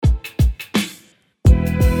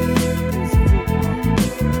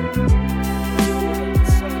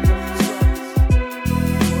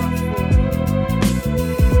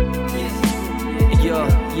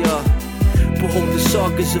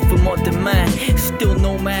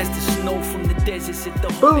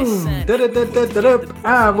Boom! Da-da-da-da-da-da.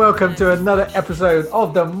 And welcome to another episode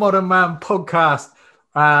of the Modern Man podcast.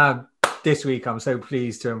 This week, I'm so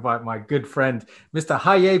pleased to invite my good friend, Mr.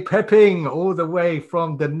 Hajee Pepping, all the way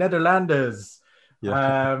from the Netherlands.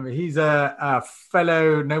 Yeah. He's a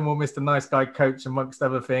fellow No More Mr. Nice Guy coach, amongst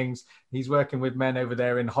other things. He's working with men over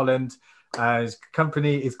there in Holland. His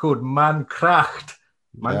company is called Mankracht.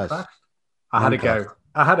 Mankracht? Yes. I had a go.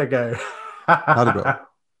 How'd it go?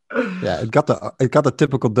 Yeah, it got the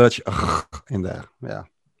typical Dutch in there. Yeah.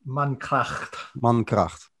 Mankracht.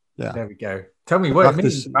 Yeah. There we go. Tell me what it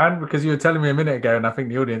means, man, because you were telling me a minute ago, and I think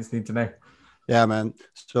the audience need to know. Yeah, man.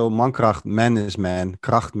 So Mankracht, man is man.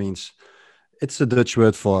 Kracht means, it's a Dutch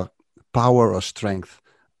word for power or strength.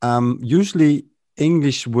 Usually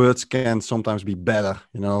English words can sometimes be better,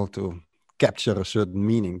 to capture a certain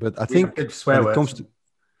meaning. But I think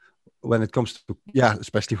when it comes to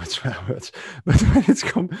especially with swear words, but when it's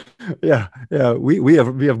we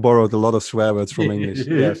have borrowed a lot of swear words from English.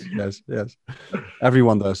 yes,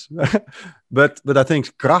 everyone does. but I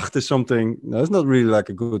think kracht is something. It's not really like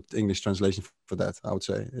a good English translation for that. I would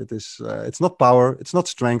say it is. It's not power. It's not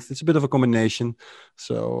strength. It's a bit of a combination.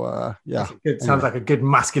 So sounds like a good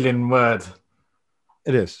masculine word.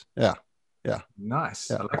 It is. Yeah. Nice.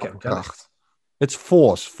 Yeah, I like it. Kracht. It's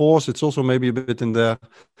force. It's also maybe a bit in there.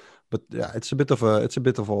 But yeah, it's a bit. I've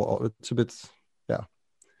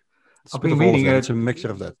been reading it's a mixture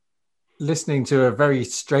of that. Listening to a very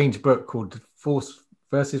strange book called Force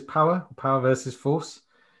versus Power, Power versus Force. Have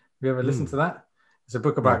you ever listened to that? It's a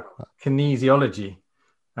book about kinesiology.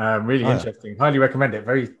 Really interesting. Highly recommend it.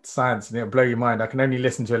 Very science, and it'll blow your mind. I can only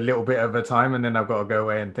listen to a little bit at a time, and then I've got to go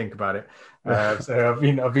away and think about it. So I've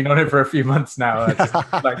been on it for a few months now. Just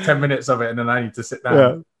like 10 minutes of it, and then I need to sit down.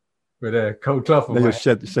 Yeah. With a cold cloth on you're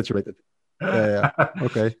saturated. Yeah.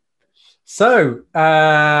 Okay. So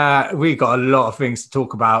we got a lot of things to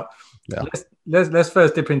talk about. Yeah. Let's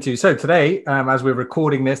first dip into. So today, as we're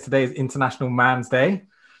recording this, today is International Man's Day.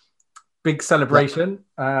 Big celebration.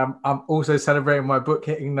 Yeah. I'm also celebrating my book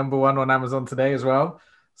hitting #1 on Amazon today as well.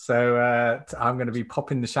 So I'm going to be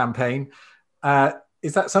popping the champagne.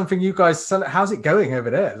 Is that something you guys celebrate? How's it going over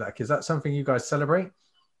there? Like, is that something you guys celebrate?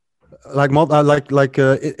 Like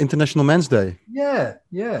International Men's Day. Yeah.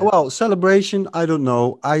 Well, celebration, I don't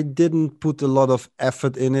know. I didn't put a lot of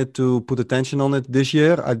effort in it to put attention on it this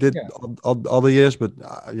year. I did other years, but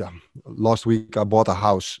last week I bought a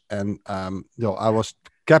house and I was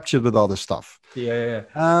captured with other stuff. Yeah.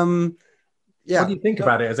 What do you think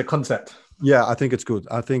about it as a concept? Yeah, I think it's good.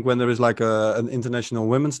 I think when there is like an International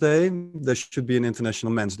Women's Day, there should be an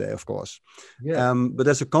International Men's Day, of course. Yeah. But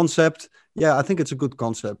as a concept, I think it's a good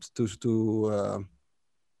concept to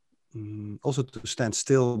also to stand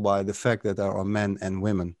still by the fact that there are men and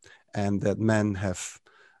women, and that men have,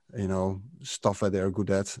 stuff that they're good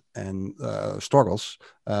at and struggles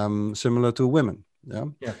similar to women. Yeah.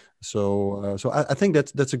 So I think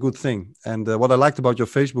that's a good thing. And what I liked about your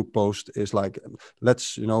Facebook post is like,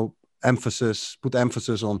 let's put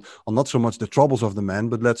emphasis on not so much the troubles of the men,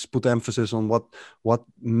 but let's put emphasis on what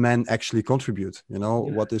men actually contribute.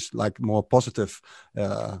 What is like more positive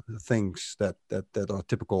things that are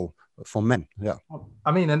typical for men. Yeah,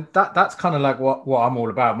 I mean, and that's kind of like what I'm all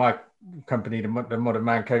about. My company, the Modern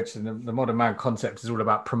Man Coach, and the Modern Man concept is all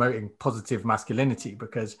about promoting positive masculinity,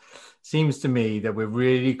 because it seems to me that we're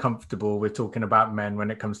really comfortable with talking about men when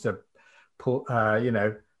it comes to poor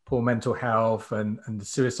mental health and the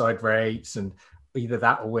suicide rates, and either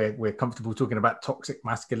that or we're comfortable talking about toxic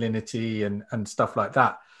masculinity and stuff like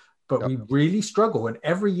that. But we really struggle. And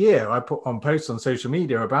every year I put on posts on social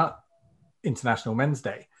media about International Men's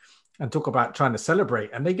Day and talk about trying to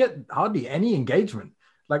celebrate, and they get hardly any engagement.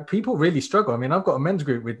 Like, people really struggle. I mean, I've got a men's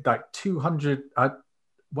group with like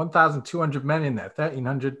 1,200 men in there,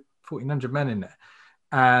 1,300, 1,400 men in there.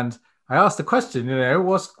 And I asked the question,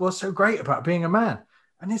 what's so great about being a man?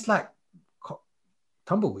 And it's like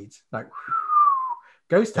tumbleweeds, like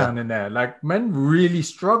ghost town in there. Like, men really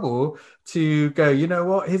struggle to go,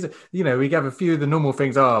 what? We have a few of the normal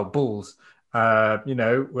things. Oh, balls,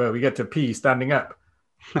 where we get to pee standing up.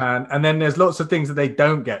 And then there's lots of things that they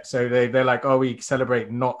don't get. So they're like, oh, we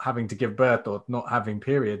celebrate not having to give birth or not having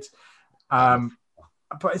periods. But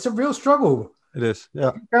it's a real struggle. It is,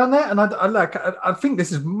 yeah. Down there, and I think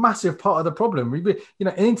this is a massive part of the problem. In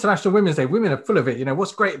International Women's Day, women are full of it.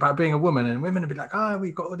 What's great about being a woman, and women will be like,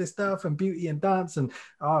 we've got all this stuff and beauty and dance and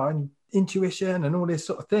intuition and all these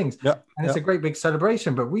sort of things. Yeah, and it's a great big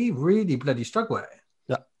celebration, but we really bloody struggle at it.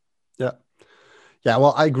 Yeah,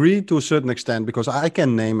 well, I agree to a certain extent because I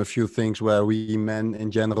can name a few things where we men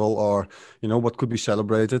in general are, what could be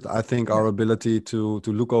celebrated. I think Yeah. our ability to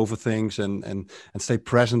look over things and stay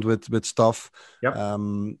present with stuff. Yep.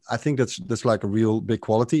 I think that's like a real big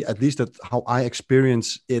quality. At least that's how I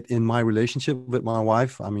experience it in my relationship with my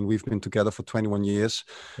wife. I mean, we've been together for 21 years,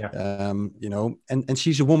 Yeah. and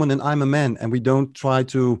she's a woman and I'm a man, and we don't try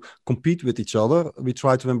to compete with each other. We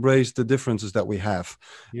try to embrace the differences that we have.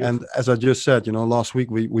 And Beautiful. as I just said, last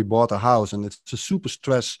week we bought a house, and it's a super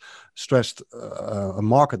stressed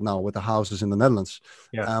market now with the houses in the Netherlands.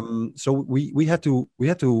 Yeah. So we had to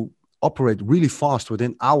operate really fast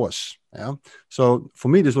within hours. Yeah. So for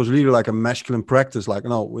me, this was really like a masculine practice. Like,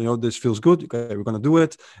 no, this feels good. Okay, we're gonna do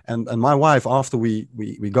it. And my wife, after we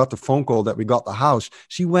got the phone call that we got the house,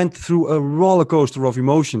 she went through a roller coaster of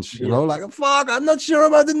emotions. Yeah. Like, fuck, I'm not sure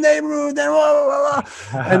about the neighborhood.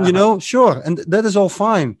 And sure, and that is all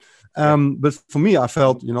fine. But for me, I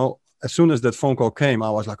felt, as soon as that phone call came, I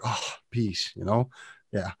was like, oh, peace,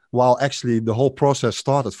 Yeah. While actually the whole process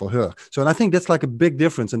started for her. So, and I think that's like a big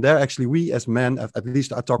difference. And there actually we as men, at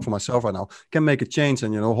least I talk for myself right now, can make a change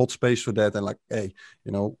and, hold space for that. And like, hey,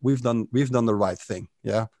 we've done the right thing.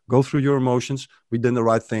 Yeah. Go through your emotions. We did the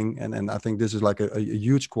right thing. And I think this is like a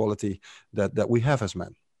huge quality that we have as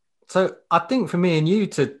men. So I think for me and you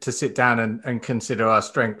to sit down and consider our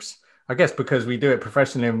strengths, I guess because we do it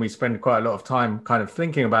professionally and we spend quite a lot of time kind of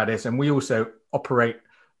thinking about this, and we also operate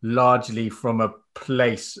largely from a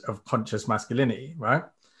place of conscious masculinity, right?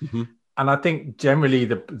 Mm-hmm. And I think generally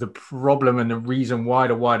the problem and the reason why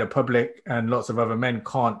the wider public and lots of other men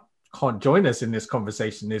can't join us in this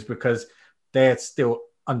conversation is because they're still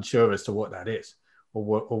unsure as to what that is or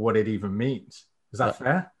what it even means. Is that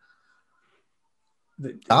fair?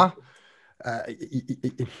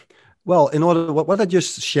 Well, in order what I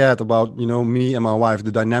just shared about me and my wife,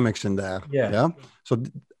 the dynamics in there. Yeah. So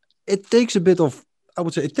it takes a bit of, I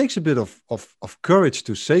would say, it takes a bit of courage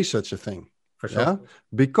to say such a thing. For sure. Yeah,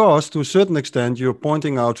 because to a certain extent you're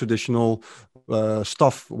pointing out traditional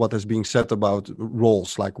stuff, what is being said about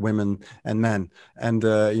roles like women and men, and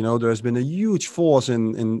there has been a huge force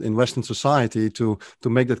in Western society to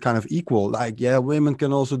make that kind of equal. Like, yeah, women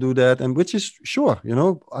can also do that, and which is sure,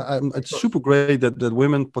 it's super great that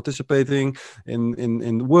women participating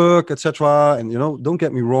in work, etc. And don't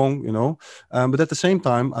get me wrong, but at the same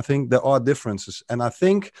time, I think there are differences, and I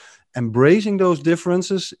think embracing those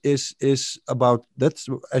differences is about, that's,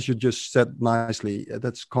 as you just said nicely,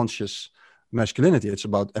 that's conscious masculinity. It's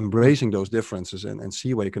about embracing those differences and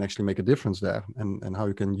see where you can actually make a difference there, and how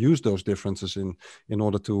you can use those differences in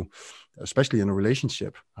order to, especially in a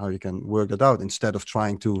relationship, how you can work that out instead of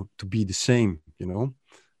trying to be the same.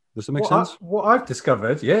 Does that make sense? What I've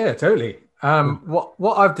discovered, yeah, totally.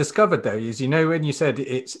 What I've discovered though is, when you said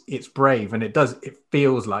it's brave, and it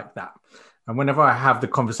feels like that. And whenever I have the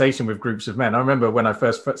conversation with groups of men, I remember when I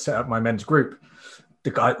first set up my men's group,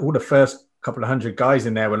 all the first couple of hundred guys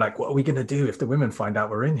in there were like, what are we going to do if the women find out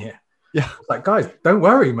we're in here? Yeah. Like, guys, don't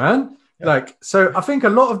worry, man. Yeah. So I think a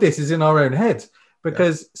lot of this is in our own heads,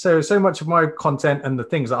 because so much of my content and the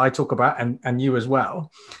things that I talk about, and you as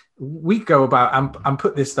well, we go about and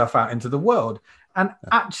put this stuff out into the world. And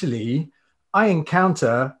actually, I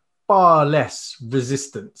encounter far less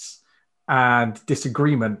resistance and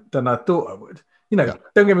disagreement than I thought I would. Don't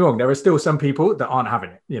get me wrong, there are still some people that aren't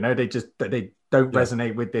having it. They don't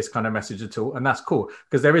resonate with this kind of message at all. And that's cool,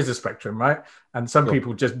 because there is a spectrum, right? And some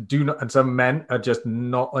people just do not, and some men are just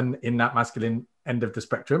not in that masculine end of the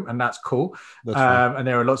spectrum, and that's cool. And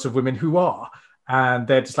there are lots of women who are, and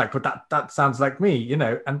they're just like, but that sounds like me,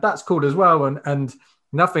 and that's cool as well. And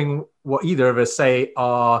nothing what either of us say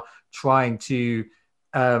are trying to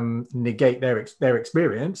negate their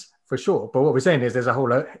experience, for sure. But what we're saying is there's a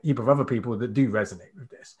whole heap of other people that do resonate with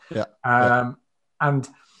this.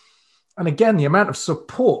 And again, the amount of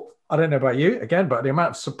support, I don't know about you, again, but the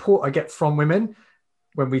amount of support I get from women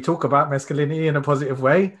when we talk about masculinity in a positive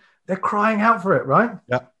way, they're crying out for it, right?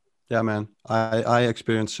 Yeah, man. I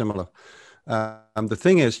experience similar. The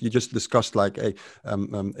thing is, you just discussed like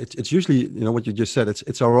it's usually, what you just said,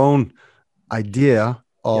 it's our own idea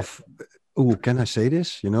of, oh, can I say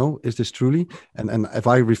this? Is this truly? And if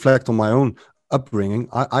I reflect on my own upbringing,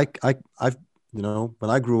 I've when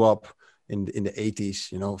I grew up in the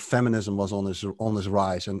 80s, feminism was on his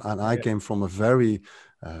rise, and I came from a very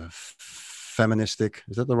feministic,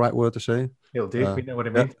 is that the right word to say? It'll do. We know what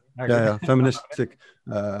it means. Feministic,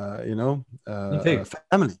 family.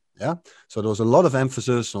 Yeah. So there was a lot of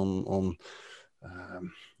emphasis on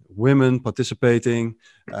women participating,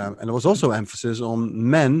 and there was also emphasis on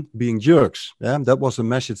men being jerks. Yeah, that was a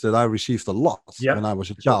message that I received a lot when I was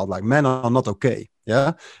a child. Like, men are not okay.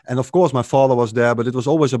 Yeah, and of course my father was there, but it was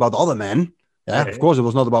always about other men. Yeah, of course it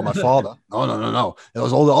was not about my father. No. It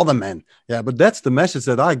was all the other men. Yeah, but that's the message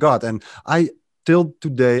that I got, and till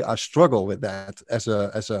today I struggle with that.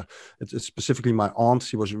 It's specifically my aunt.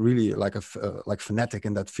 She was really like like fanatic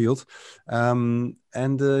in that field,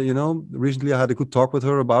 recently I had a good talk with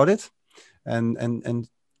her about it, and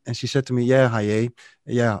she said to me, "Yeah, Hajee,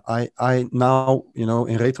 yeah, I now,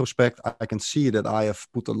 in retrospect, I can see that I have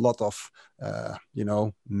put a lot of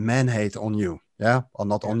man hate on you." Yeah, or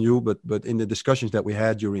not on you, but in the discussions that we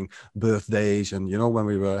had during birthdays and when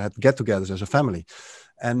we had get-togethers as a family.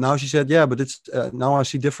 And now she said, "Yeah, but it's now I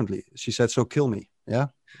see differently." She said, "So kill me, yeah,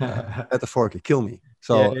 metaphorically, kill me."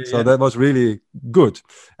 So that was really good,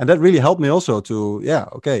 and that really helped me also to,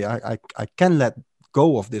 okay, I can let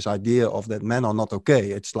go of this idea of that men are not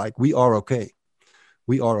okay. It's like, we are okay.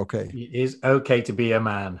 We are okay. It is okay to be a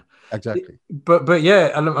man. Exactly. But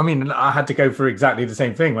yeah, I mean, I had to go through exactly the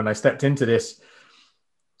same thing when I stepped into this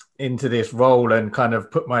role and kind of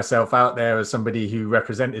put myself out there as somebody who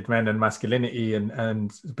represented men and masculinity,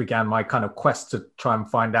 and began my kind of quest to try and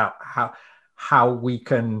find out how we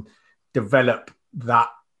can develop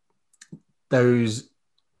those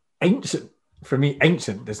ancient, for me,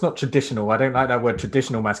 ancient, it's not traditional. I don't like that word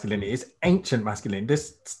traditional masculinity. It's ancient masculinity.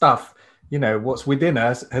 This stuff, what's within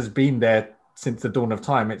us has been there since the dawn of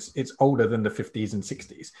time. It's older than the 50s and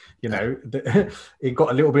 60s. It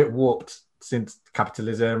got a little bit warped since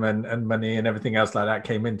capitalism and money and everything else like that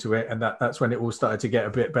came into it, and that's when it all started to get a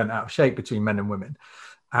bit bent out of shape between men and women.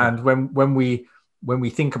 And when we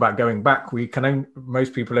think about going back,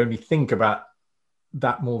 most people only think about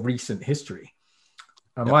that more recent history.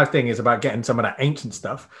 And my thing is about getting some of that ancient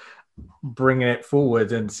stuff, bringing it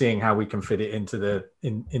forward and seeing how we can fit it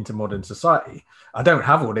into modern society. I don't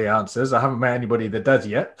have all the answers. I haven't met anybody that does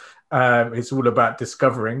yet. It's all about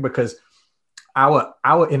discovering, because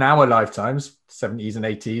in our lifetimes, 70s and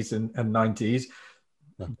 80s and 90s,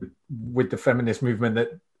 with the feminist movement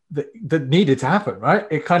that needed to happen, right?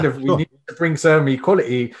 It kind of, we needed to bring some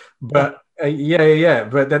equality, but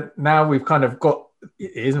but then now we've kind of got,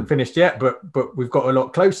 it isn't finished yet, but we've got a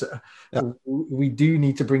lot closer. We do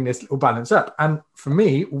need to bring this little balance up, and for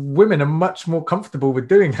me, women are much more comfortable with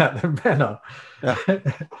doing that than men are.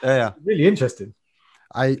 Really interesting.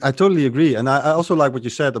 I totally agree. And I also like what you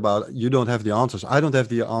said about, you don't have the answers. I don't have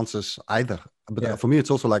the answers either. But for me,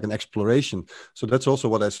 it's also like an exploration. So that's also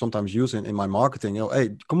what I sometimes use in my marketing. Hey,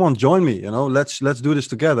 come on, join me. Let's do this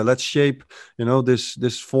together. Let's shape,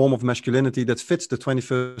 this form of masculinity that fits the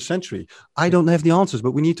 21st century. I don't have the answers,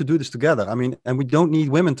 but we need to do this together. I mean, and we don't need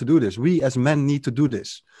women to do this. We as men need to do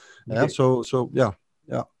this. Yeah. So yeah.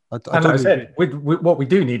 And like I said, with what we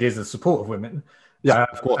do need is the support of women. Yeah,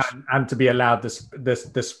 of course, and to be allowed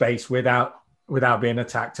the space without being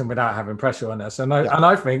attacked and without having pressure on us. And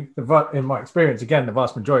I think, in my experience, again, the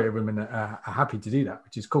vast majority of women are happy to do that,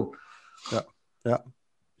 which is cool. Yeah,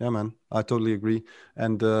 man, I totally agree.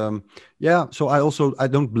 And so I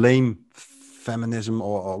don't blame feminism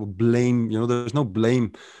or blame. There's no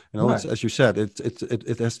blame. It's, as you said,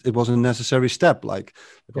 it was a necessary step. Like,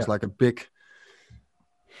 it was like a big.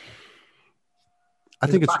 I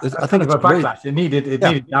think it's a backlash. It needed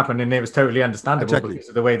to happen, and it was totally understandable because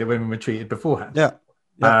of the way that women were treated beforehand.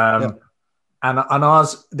 And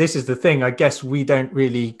ours, this is the thing. I guess we don't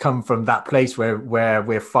really come from that place where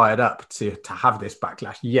we're fired up to have this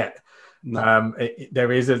backlash yet. No.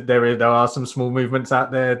 There are some small movements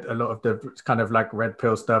out there. A lot of the kind of like red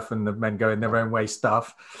pill stuff and the men going their own way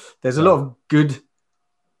stuff. There's a lot of good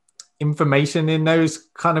information in those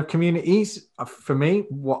kind of communities. For me,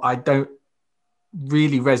 what I don't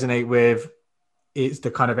really resonate with is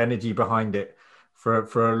the kind of energy behind it for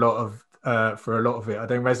a lot of it. I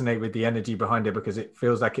don't resonate with the energy behind it because it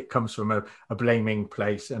feels like it comes from a blaming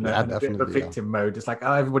place and a bit of a victim mode. It's like,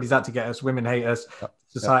 everybody's out to get us, women hate us,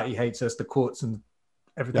 society hates us, the courts and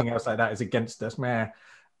everything else like that is against us, man.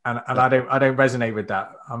 And I don't resonate with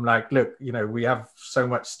that. I'm like, look, we have so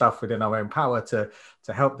much stuff within our own power to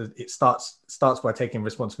help. It starts by taking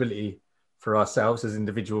responsibility for ourselves as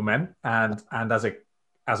individual men and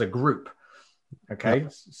as a group. Okay.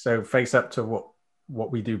 So face up to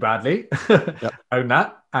what we do badly, own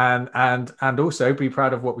that, and also be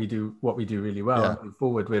proud of what we do really well, and move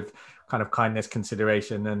forward with kind of kindness,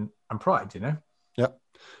 consideration and pride,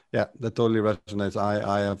 Yeah, that totally resonates.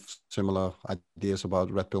 I have similar ideas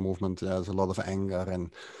about red pill movement. There's a lot of anger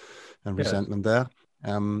and resentment there.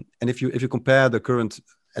 And if you compare the current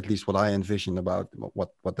at least what I envision about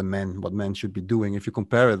what men should be doing. If you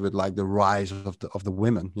compare it with like the rise of the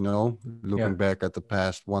women, you know, looking back at the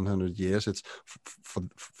past 100 years, it's for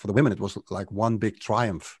the women, it was like one big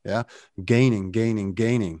triumph. Yeah, gaining.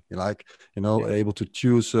 Like, you know, able to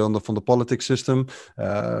choose from the politics system,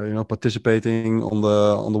 you know, participating on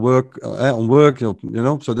the work on work, you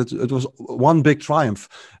know. So that it was one big triumph.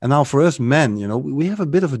 And now for us men, you know, we have a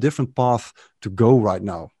bit of a different path to go right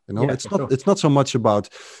now. You know, it's not so much about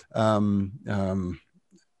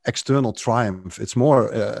external triumph. It's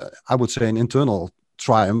more, I would say, an internal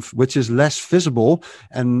triumph, which is less visible.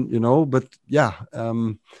 And, you know, but yeah.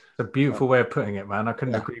 It's a beautiful way of putting it, man. I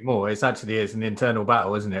couldn't agree more. It's actually is an internal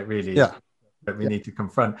battle, isn't it? Really, that we need to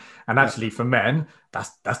confront. And actually, for men,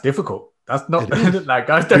 that's difficult. That's not like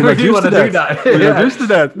guys don't really want to do that. We're not used to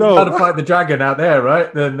that. No, how to fight the dragon out there,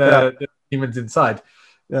 right? Then the demons inside.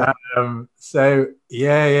 Yeah. So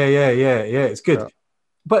it's good,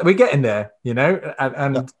 but we're getting there, you know.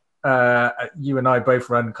 And you and I both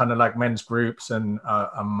run kind of like men's groups, and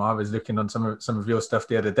I was looking on some of your stuff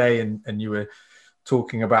the other day, and you were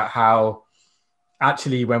talking about how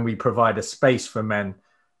actually when we provide a space for men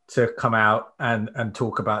to come out and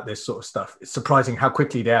talk about this sort of stuff, it's surprising how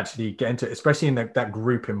quickly they actually get into it, especially in that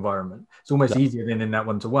group environment. It's almost easier than in that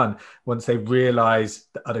one-to-one, once they realize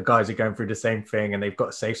that other guys are going through the same thing and they've got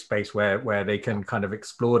a safe space where they can kind of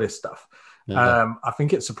explore this stuff. I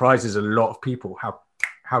think it surprises a lot of people how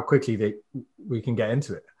quickly we can get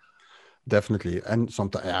into it. Definitely. And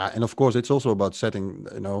sometimes, and of course it's also about setting,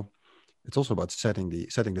 you know, it's also about setting the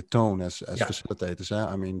tone as facilitators.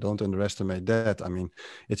 I mean, don't underestimate that. I mean,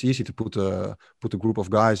 it's easy to put a group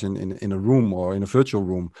of guys in a room or in a virtual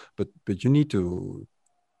room, but you need to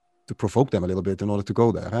provoke them a little bit in order to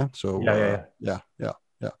go there. Huh? So a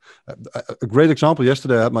great example.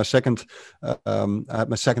 Yesterday, I had my second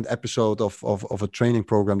episode of a training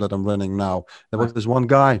program that I'm running now. There was this one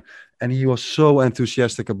guy, and he was so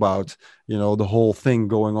enthusiastic about, you know, the whole thing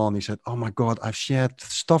going on. He said, "Oh my God, I've shared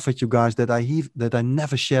stuff with you guys that I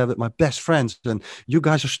never share with my best friends, and you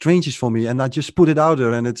guys are strangers for me. And I just put it out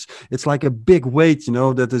there, and it's like a big weight, you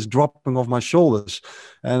know, that is dropping off my shoulders."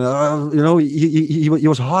 And you know, he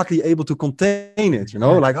was hardly able to contain it, you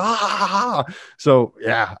know, like So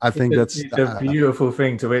yeah, I think it's a beautiful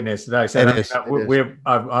thing to witness. Like I said,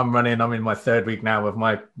 I'm in my third week now of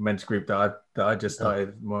my men's group that I just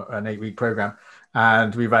started, an 8-week program,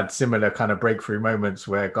 and we've had similar kind of breakthrough moments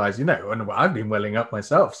where guys, you know, and I've been welling up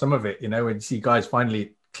myself, some of it, you know, when you see guys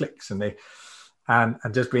finally clicks and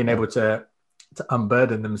just being able to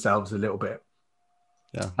unburden themselves a little bit.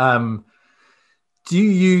 Do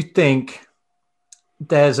you think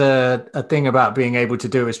there's a thing about being able to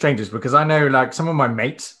do it with strangers? Because I know, like, some of my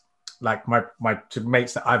mates, like my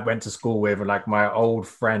mates that I went to school with, or like my old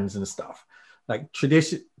friends and stuff, like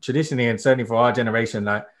traditionally, and certainly for our generation,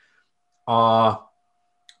 like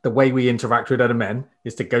the way we interact with other men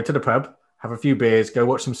is to go to the pub, have a few beers, go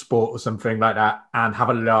watch some sport or something like that, and have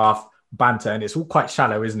a laugh, banter, and it's all quite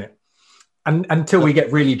shallow, isn't it? And until we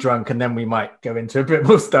get really drunk, and then we might go into a bit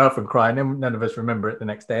more stuff and cry, and then none of us remember it the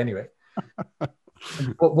next day anyway.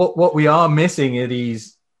 What we are missing are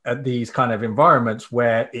these kind of environments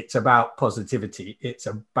where it's about positivity. It's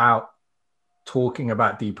about talking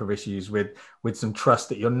about deeper issues with some trust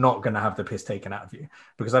that you're not going to have the piss taken out of you.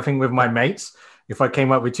 Because I think with my mates, if I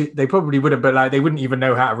came up with two, they probably wouldn't, but like they wouldn't even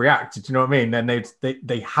know how to react. Do you know what I mean? Then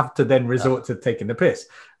they have to then resort to taking the piss,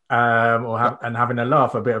 and having a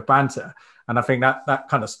laugh, a bit of banter. And I think that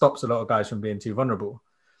kind of stops a lot of guys from being too vulnerable.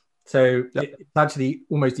 So it's actually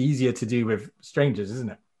almost easier to do with strangers,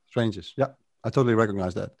 isn't it? Strangers. Yeah, I totally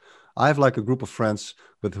recognize that. I have like a group of friends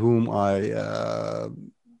with whom I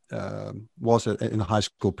was in a high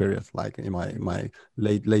school period, like in my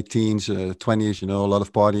late teens, 20s, you know, a lot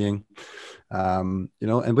of partying, you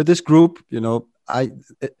know, and with this group, you know,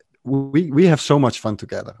 we have so much fun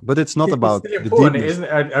together, but it's not about the deepness. Isn't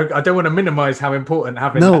it? I don't want to minimize how important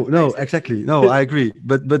having exactly. No, I agree.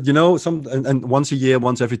 But you know, and once a year,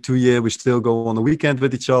 once every 2 years, we still go on the weekend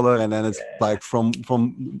with each other, and then it's like from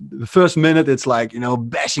the first minute, it's like, you know,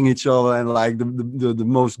 bashing each other and like the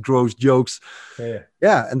most gross jokes.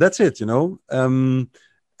 And that's it, you know.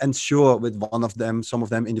 And sure, with some of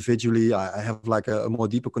them individually, I have like a more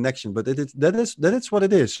deeper connection. But that is what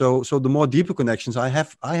it is. So the more deeper connections I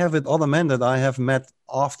have with other men that I have met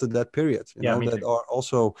after that period, you know, that are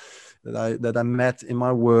also that I met in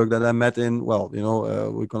my work, that I met in, well, you know,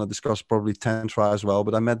 we're gonna discuss probably Tantra as well.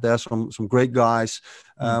 But I met there some great guys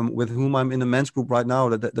with whom I'm in a men's group right now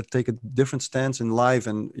that take a different stance in life,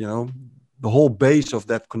 and you know, the whole base of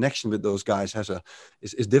that connection with those guys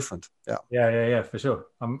is different. Yeah. Yeah, for sure.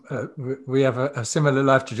 We have a similar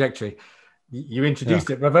life trajectory. You Yeah. introduced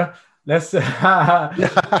it, brother. Let's Yeah.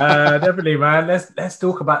 definitely, man. Let's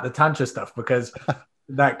talk about the tantra stuff, because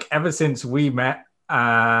like ever since we met,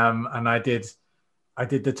 and I did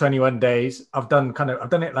the 21 days. I've done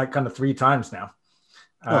it like kind of 3 times now.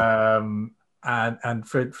 Oh, And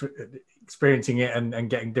for experiencing it and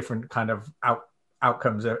getting different kind of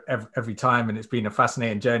outcomes every time, and it's been a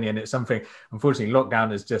fascinating journey, and it's something, unfortunately,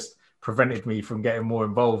 lockdown has just prevented me from getting more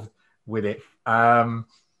involved with it.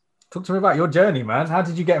 Talk to me about your journey, man. How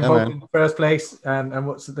did you get yeah, involved man. in the first place, and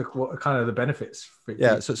what are kind of the benefits for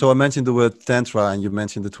Yeah, you? so I mentioned the word tantra, and you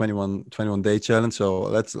mentioned the 21 day challenge. So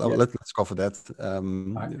Yeah. let's cover that. All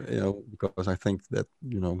right. Because I think that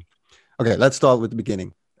Okay, let's start with the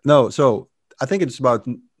beginning. No, so I think it's about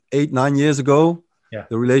 8-9 years ago. Yeah.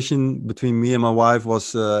 The relation between me and my wife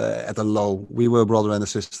was at a low. We were a brother and a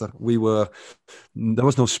sister. There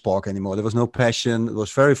was no spark anymore. There was no passion. It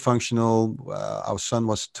was very functional. Our son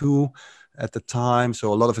was 2 at the time,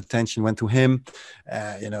 so a lot of attention went to him.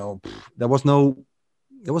 There was no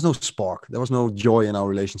spark. There was no joy in our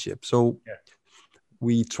relationship. So Yeah.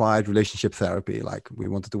 we tried relationship therapy. Like, we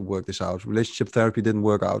wanted to work this out. Relationship therapy didn't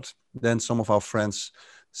work out. Then some of our friends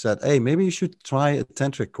said, hey, maybe you should try a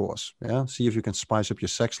tantric course. Yeah, see if you can spice up your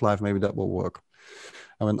sex life. Maybe that will work.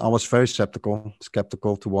 I mean, I was very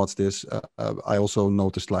skeptical towards this. I also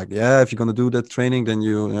noticed, like, yeah, if you're going to do that training, then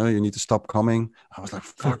you need to stop coming. I was like,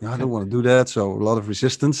 fuck, I don't want to do that. So a lot of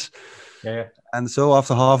resistance. Yeah. And so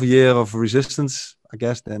after half a year of resistance, I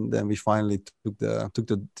guess, then we finally took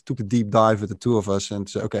the deep dive with the 2 of us and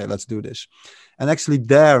said, okay, let's do this. And actually,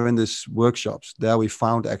 there in this workshops, there we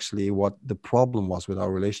found actually what the problem was with our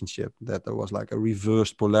relationship, that there was like a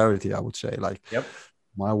reversed polarity, I would say. Like, Yep.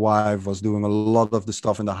 my wife was doing a lot of the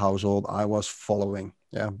stuff in the household. I was following,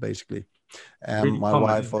 basically. And Really my common,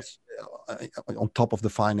 wife isn't it? was on top of the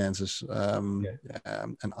finances, Yeah.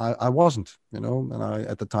 and I wasn't, and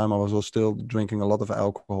at the time I was also still drinking a lot of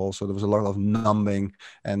alcohol, so there was a lot of numbing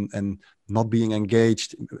and not being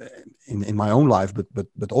engaged in my own life,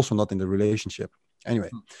 but also not in the relationship. Anyway,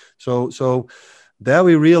 so there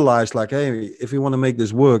we realized, like, hey, if we want to make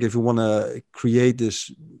this work, if we want to create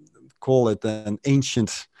this, call it an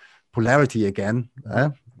ancient polarity again,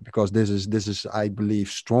 because this is I believe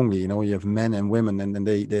strongly, you have men and women, and then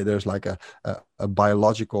there's like a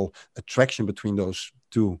biological attraction between those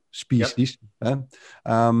 2 Yep. species. Then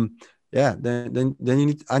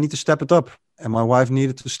I need to step it up, and my wife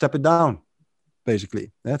needed to step it down,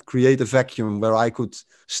 basically. Create a vacuum where I could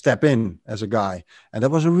step in as a guy. And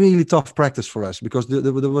that was a really tough practice for us, because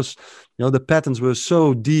there was, the patterns were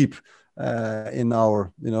so deep in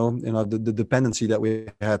our, the dependency that we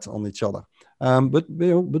had on each other. But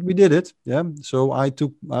we did it. Yeah. So I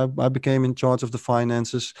became in charge of the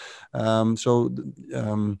finances. That's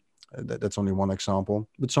only one example.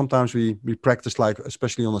 But sometimes we practice, like,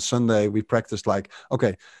 especially on a Sunday, we practice like,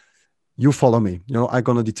 okay, you follow me, I'm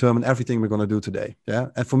going to determine everything we're going to do today. Yeah.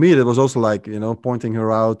 And for me, it was also like, pointing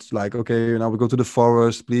her out, like, okay, now we go to the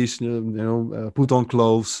forest, please, put on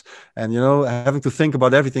clothes, and, having to think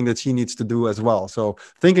about everything that she needs to do as well. So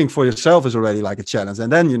thinking for yourself is already like a challenge.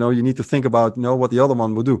 And then, you need to think about, what the other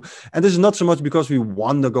one will do. And this is not so much because we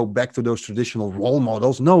want to go back to those traditional role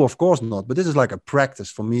models. No, of course not. But this is like a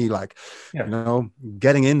practice for me, like,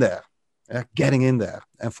 getting in there. Getting in there.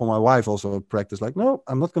 And for my wife also practice, like, no,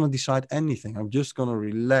 I'm not going to decide anything. I'm just going to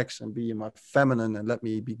relax and be in my feminine and let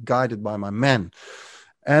me be guided by my man.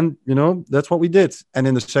 And, that's what we did. And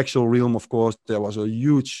in the sexual realm, of course, there was a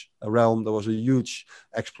huge realm. There was a huge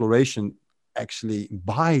exploration, actually,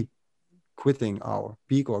 by quitting our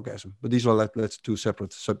peak orgasm. But these are let's 2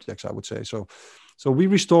 separate subjects, I would say. So we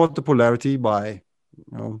restored the polarity by,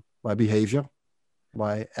 by behavior,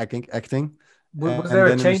 by acting. Was And there a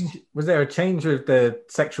then change? Was there a change with the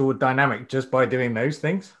sexual dynamic just by doing those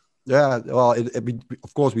things? yeah, well,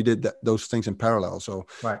 of course we did those things in parallel. So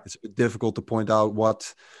Right. it's a bit difficult to point out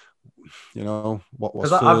what was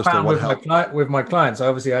Because I've first or found what with helped. with my clients,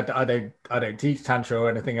 obviously I don't teach tantra or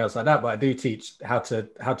anything else like that, but I do teach how to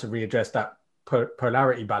readdress that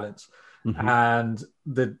polarity balance, Mm-hmm. and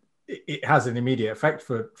it has an immediate effect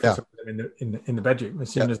for Yeah. some of them in the bedroom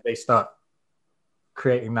as soon Yeah. as they start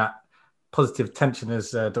creating that positive tension,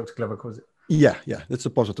 as Dr. Glover calls it. Yeah, it's a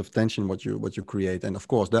positive tension what you create, and of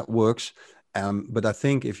course that works. But I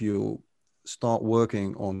think if you start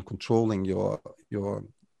working on controlling your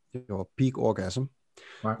peak orgasm,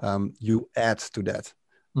 Right. You add to that.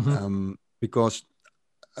 Mm-hmm. Because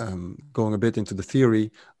going a bit into the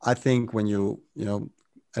theory, I think when you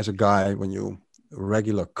as a guy, when you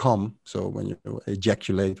regular come, so when you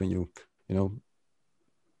ejaculate, when you know,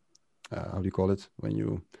 how do you call it? When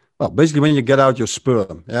you, well, basically when you get out your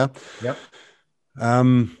sperm, yeah. Yep.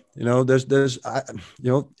 You know,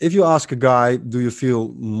 you know, if you ask a guy, do you feel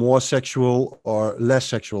more sexual or less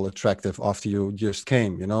sexual attractive after you just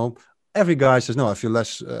came? You know, every guy says, no, I feel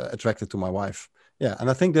less attracted to my wife. Yeah,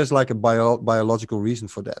 and I think there's like a biological reason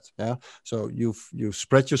for that. Yeah, so you've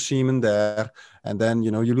spread your semen there, and then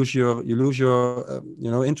you know you lose your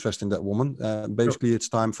you know, interest in that woman. Sure. Basically, it's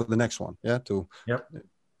time for the next one. Yeah, Yep.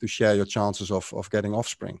 to share your chances of getting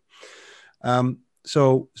offspring. And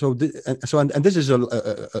this is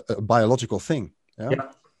a biological thing. Yeah,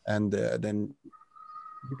 Yep. and then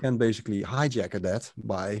you can basically hijack that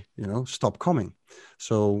by, you know, stop coming.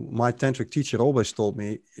 So my tantric teacher always told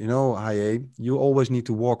me, you know, Hajee, you always need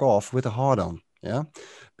to walk off with a hard on. Yeah,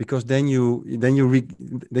 because then you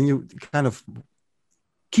kind of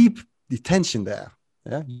keep the tension there.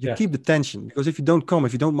 Yeah, you Yes. keep the tension, because if you don't come,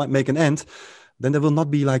 if you don't make an end, then there will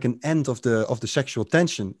not be like an end of the sexual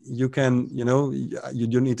tension. You can, you know, you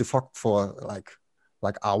don't need to fuck for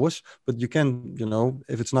like hours, but you can, you know,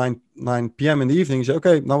 if it's 9 p.m. in the evening, you say,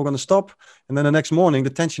 okay, now we're going to stop, and then the next morning the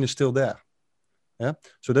tension is still there. Yeah,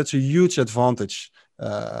 so that's a huge advantage,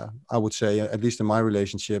 I would say, at least in my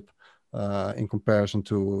relationship, in comparison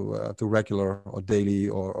to regular or daily,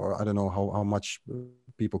 or I don't know how much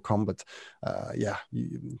people come, but yeah,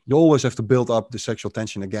 you always have to build up the sexual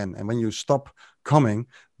tension again, and when you stop coming,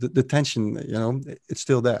 the tension, you know, it's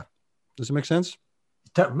still there. Does it make sense?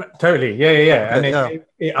 Totally. Yeah. Yeah. Yeah. And Okay,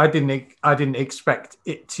 yeah. I didn't expect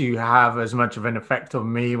it to have as much of an effect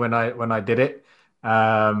on me when I did it,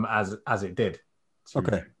 as it did, to be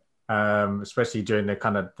Okay. fair. Especially during the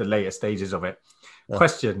kind of the later stages of it. Yeah.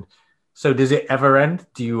 Question. So does it ever end?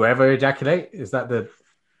 Do you ever ejaculate? Is that the...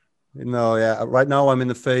 No, yeah. Right now I'm in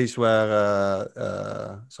the phase where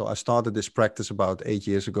so I started this practice about 8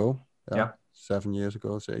 years ago. Yeah, Yeah. 7 years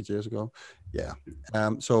ago, so 8 years ago. Yeah.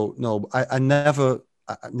 So no, I never.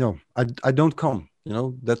 No, I don't come. You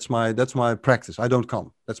know, that's my practice. I don't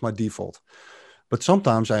come. That's my default. But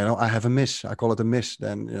sometimes I have a miss. I call it a miss.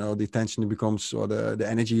 Then, you know, the tension becomes, or the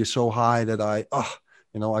energy is so high that I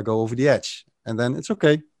go over the edge, and then it's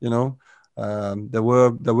okay. You know,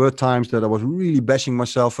 there were times that I was really bashing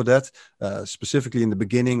myself for that, specifically in the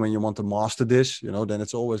beginning when you want to master this. You know, then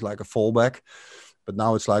it's always like a fallback. But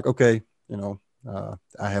now it's like, okay, you know,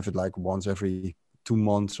 I have it like once every 2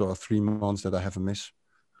 months or 3 months that I have a miss.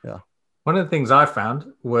 Yeah. One of the things I found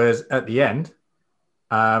was at the end,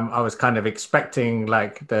 I was kind of expecting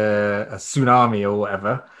like a tsunami or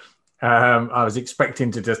whatever. I was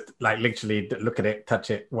expecting to just like literally look at it, touch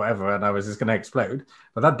it, whatever, and I was just going to explode.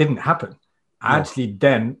 But that didn't happen. I No. actually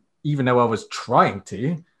then, even though I was trying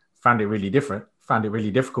to, found it really different, found it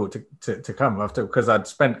really difficult to come after, because I'd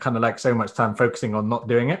spent kind of like so much time focusing on not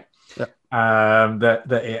doing it, Yeah.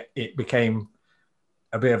 that it became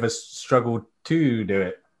a bit of a struggle to do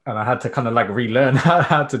it. And I had to kind of like relearn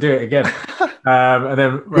how to do it again. And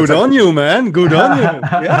then Good on you, man. Good on you.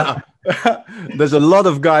 Yeah. There's a lot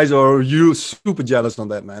of guys who are super jealous on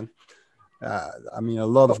that, man. I mean, a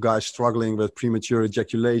lot of guys struggling with premature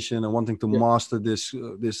ejaculation and wanting to master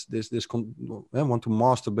want to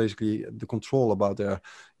master basically the control about their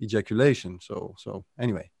ejaculation. So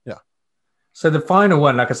anyway, yeah. So the final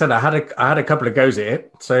one, like I said, I had a couple of goes at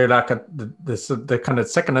it. So like the kind of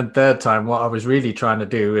second and third time, what I was really trying to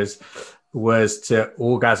do was to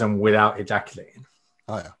orgasm without ejaculating.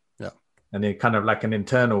 Oh yeah, yeah. And then kind of like an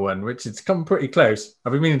internal one, which has come pretty close.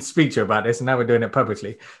 I've been meaning to speak to you about this, and now we're doing it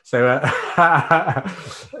publicly. So,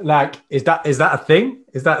 like, is that a thing?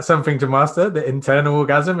 Is that something to master? The internal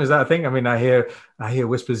orgasm, is that a thing? I mean, I hear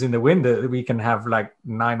whispers in the wind that we can have like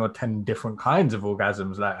 9 or 10 different kinds of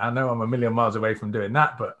orgasms. Like, I know I'm a million miles away from doing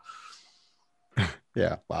that, but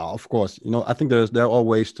yeah, well, of course, you know, I think there are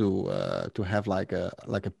ways to have like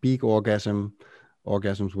a peak orgasms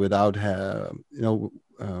without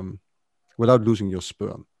without losing your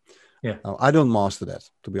sperm. Yeah. Now, I don't master that,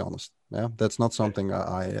 to be honest. Yeah, that's not something that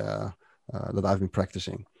I've been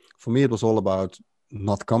practicing. For me, it was all about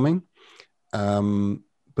not coming.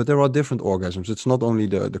 But there are different orgasms. It's not only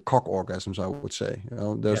the cock orgasms, I would say. You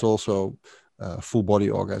know, there's also full body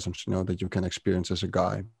orgasms, you know, that you can experience as a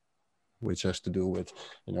guy, which has to do with,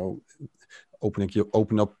 you know,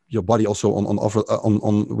 open up your body also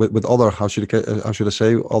with other, how should I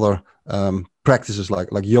say, other practices like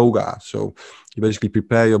yoga. So you basically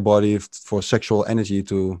prepare your body for sexual energy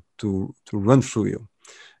to run through you,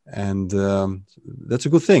 and that's a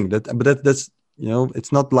good thing. That's, you know,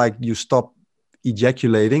 it's not like you stop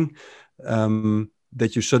ejaculating,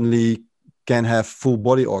 that you suddenly can have full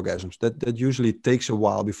body orgasms. That usually takes a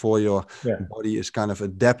while before your Yeah. body is kind of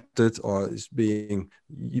adapted or is being,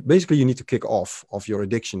 basically you need to kick off of your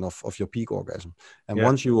addiction of your peak orgasm. And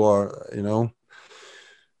once you are,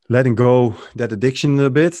 letting go that addiction a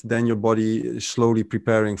bit, then your body is slowly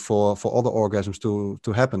preparing for other orgasms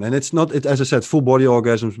to happen. And it's not, as I said, full body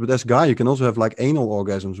orgasms, but as a guy, you can also have like anal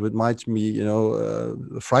orgasms, which might be,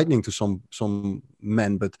 frightening to some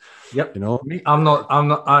men, but Yep.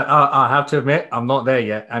 I have to admit, I'm not there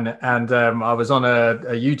yet. And I was on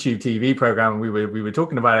a YouTube TV program and we were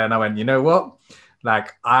talking about it, and I went, you know what?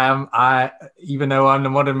 Like even though I'm the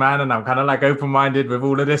modern man and I'm kind of like open-minded with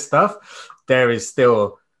all of this stuff, there is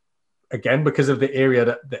still, again, because of the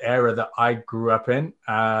era that I grew up in,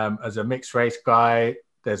 as a mixed race guy,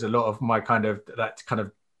 there's a lot of my kind of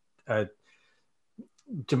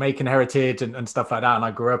Jamaican heritage and stuff like that. And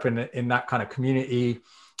I grew up in that kind of community.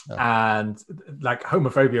 And like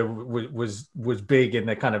homophobia was big in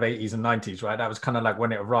the kind of 80s and 90s, right? That was kind of like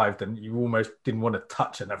when it arrived, and you almost didn't want to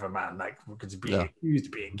touch another man, like because of being accused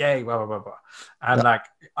of being gay, blah blah blah blah. And like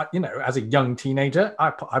as a young teenager,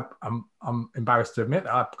 I'm embarrassed to admit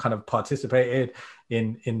that I kind of participated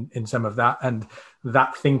in some of that, and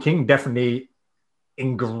that thinking definitely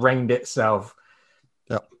ingrained itself.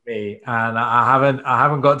 Me, and I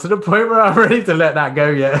haven't got to the point where I'm ready to let that go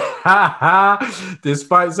yet.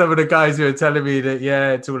 Despite some of the guys who are telling me that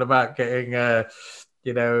it's all about getting having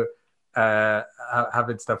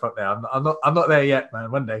stuff up there. I'm not there yet, man.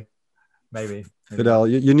 One day, maybe. Fidel,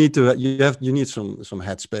 you need some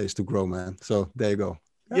headspace to grow, man. So there you go.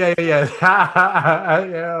 Yeah.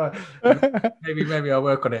 Maybe I'll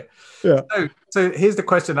work on it. Yeah. So here's the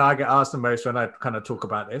question that I get asked the most when I kind of talk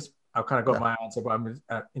about this. I've kind of got my answer, but I'm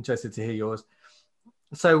interested to hear yours.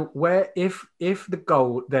 So if the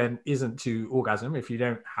goal then isn't to orgasm, if you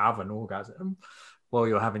don't have an orgasm while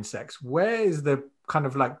you're having sex, where is the kind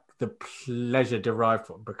of like the pleasure derived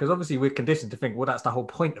from? Because obviously we're conditioned to think, well, that's the whole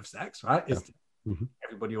point of sex, right? Is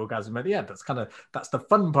everybody orgasm at the end. That's the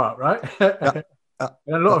fun part, right?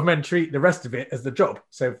 And a lot of men treat the rest of it as the job.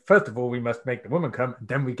 So first of all, we must make the woman come, and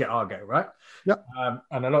then we get our go, right? Yeah.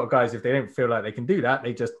 And a lot of guys, if they don't feel like they can do that,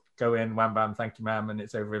 they just go in, wham, bam, thank you, ma'am, and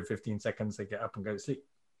it's over in 15 seconds. They get up and go to sleep.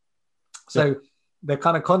 So the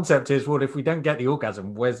kind of concept is, well, if we don't get the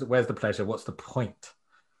orgasm, where's the pleasure? What's the point?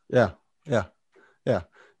 Yeah.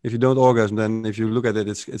 If you don't orgasm, then if you look at it,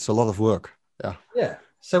 it's a lot of work. Yeah.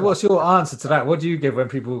 So what's your answer to that? What do you give when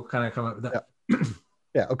people kind of come up with that?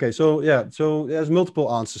 Yeah. Okay. So there's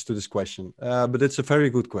multiple answers to this question, but it's a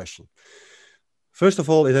very good question. First of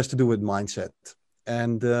all, it has to do with mindset,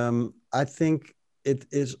 and I think it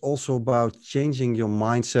is also about changing your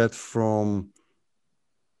mindset from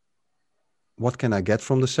what can I get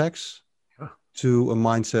from the sex to a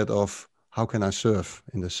mindset of how can I serve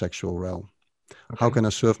in the sexual realm. Okay. How can I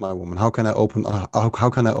serve my woman? How can I open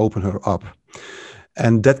her up?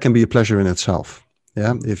 And that can be a pleasure in itself.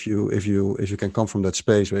 Yeah, if you can come from that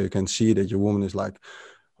space where you can see that your woman is like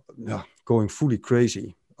going fully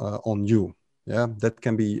crazy on you, that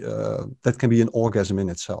can be an orgasm in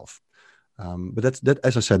itself. But that,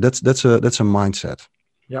 as I said, that's a mindset.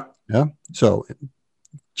 Yeah. So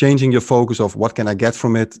changing your focus of what can I get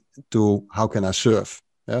from it to how can I serve.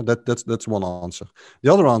 Yeah, that's one answer.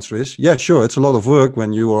 The other answer is, sure, it's a lot of work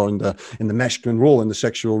when you are in the masculine role in the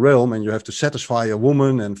sexual realm, and you have to satisfy a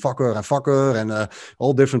woman and fuck her and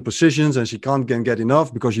all different positions, and she can't get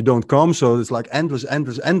enough because you don't come. So it's like endless.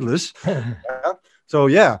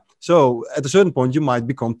 So at a certain point you might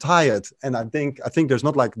become tired, and I think there's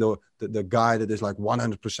not like the guy that is like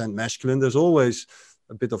 100% masculine. There's always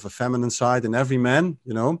a bit of a feminine side in every man,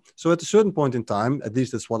 So at a certain point in time, at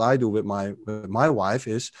least that's what I do with my wife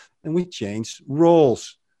is, and we change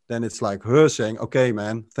roles. Then it's like her saying, okay,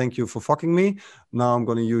 man, thank you for fucking me. Now I'm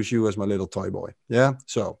going to use you as my little toy boy. Yeah.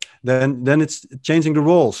 So then it's changing the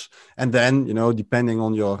roles. And then, depending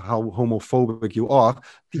on how homophobic you are,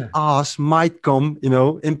 the ass might come,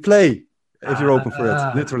 in play if you're open for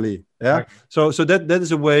it, literally. Yeah. Okay. So that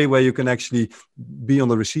is a way where you can actually be on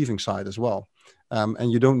the receiving side as well.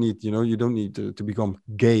 And you don't need to become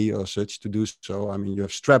gay or such to do so. I mean, you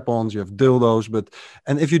have strap-ons, you have dildos,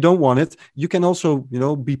 and if you don't want it, you can also,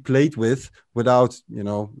 be played with without,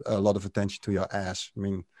 a lot of attention to your ass. I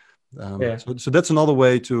mean, so that's another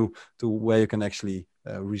way to where you can actually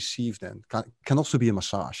receive then. Can also be a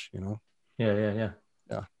massage, Yeah.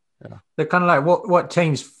 So kind of like what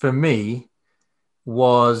changed for me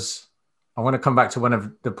was, I want to come back to one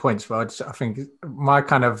of the points where I think my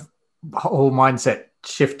kind of whole mindset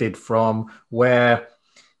shifted from where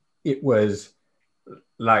it was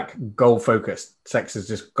like goal focused. Sex is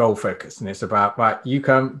just goal focused, and it's about right. You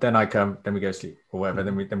come, then I come, then we go sleep or whatever.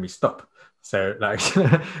 Then we stop. So like,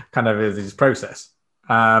 kind of is this process.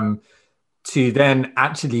 To then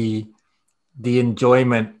actually the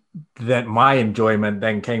enjoyment that my enjoyment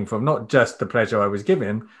then came from not just the pleasure I was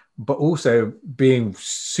given, but also being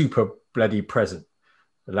super bloody present,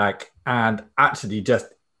 like, and actually just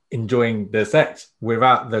enjoying the sex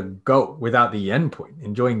without the goal, without the end point,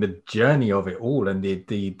 enjoying the journey of it all and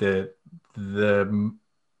the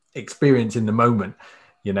experience in the moment,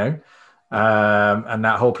 you know, and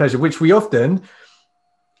that whole pleasure, which we often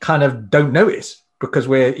kind of don't notice because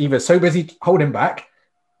we're either so busy holding back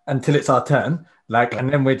until it's our turn, like,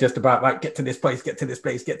 and then we're just about like get to this place, get to this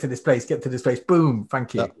place, get to this place, get to this place, boom,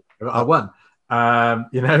 thank you, I won.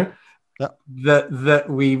 You know, that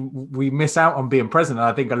we miss out on being present. And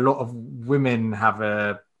I think a lot of women have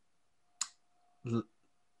a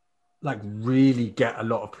like really get a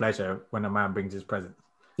lot of pleasure when a man brings his presence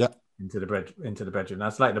into the bedroom.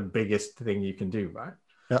 That's like the biggest thing you can do, right?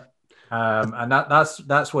 And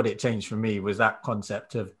that's what it changed for me, was that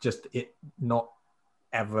concept of just it not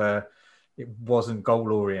ever, it wasn't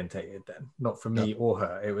goal orientated then, not for me or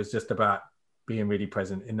her. It was just about being really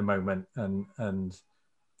present in the moment and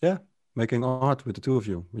making art with the two of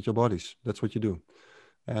you, with your bodies. That's what you do.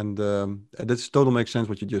 And that's totally makes sense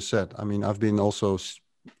what you just said. I mean, I've been also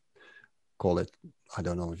call it, I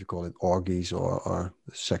don't know if you call it orgies or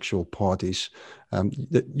sexual parties.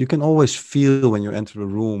 You can always feel when you enter a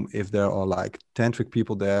room if there are like tantric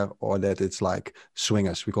people there, or that it's like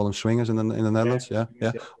swingers. We call them swingers in the Netherlands. Yeah.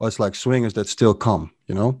 Or it's like swingers that still come,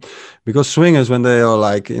 you know, because swingers, when they are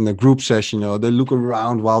like in a group session, you know, they look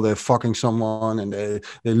around while they're fucking someone, and they're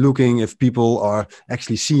looking if people are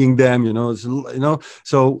actually seeing them, you know. It's, you know,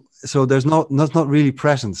 so there's not really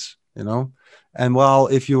presence, you know. And while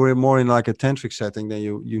if you were more in like a tantric setting, then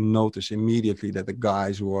you notice immediately that the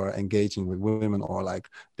guys who are engaging with women are like,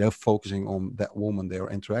 they're focusing on that woman they're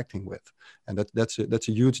interacting with, and that's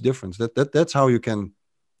a huge difference. That's how you can,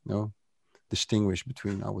 you know, distinguish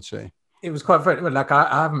between, I would say. It was quite funny. Like I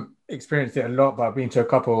haven't experienced it a lot, but I've been to a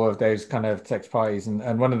couple of those kind of sex parties,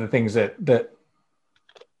 and one of the things that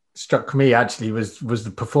struck me actually was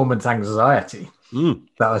the performance anxiety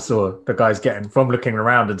that I saw the guys getting from looking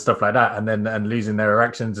around and stuff like that, and losing their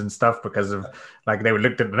erections and stuff because of like they were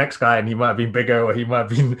looked at the next guy and he might have been bigger or he might have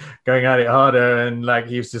been going at it harder, and like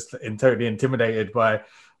he was just totally intimidated by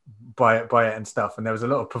it and stuff. And there was a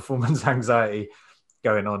lot of performance anxiety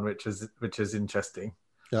going on, which was interesting.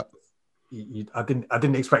 Yeah. I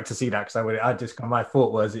didn't expect to see that, because my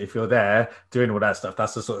thought was, if you're there doing all that stuff,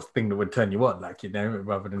 that's the sort of thing that would turn you on, like, you know,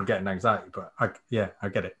 rather than getting anxiety. But I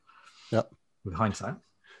get it. Yeah. With hindsight.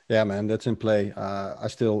 Yeah, man, that's in play. I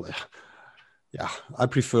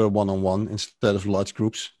prefer one-on-one instead of large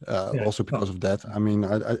groups. Also because of that. I mean,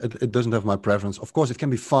 it doesn't have my preference. Of course, it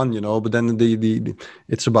can be fun, you know, but then the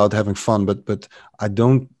it's about having fun. But I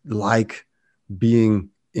don't like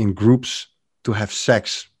being in groups to have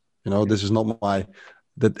sex. You know, this is not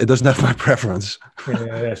it doesn't have my preference.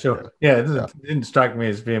 Yeah, sure. Yeah, it didn't strike me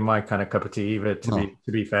as being my kind of cup of tea either,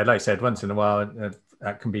 to be fair. Like I said, once in a while,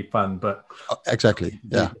 that can be fun, but exactly.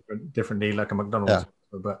 Yeah. Differently, like a McDonald's.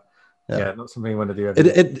 But not something you want to do every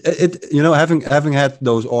day. You know, having had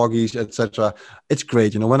those orgies, etc., it's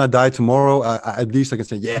great. You know, when I die tomorrow, at least I can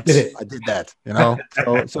say, yes, I did that. You know,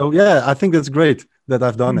 so yeah, I think that's great that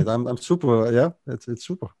I've done it. I'm super. Yeah, it's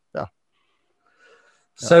super. Yeah.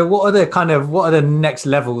 So what are the next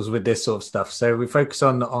levels with this sort of stuff? So we focus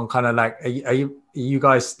on kind of like, are you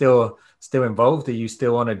guys still involved? Are you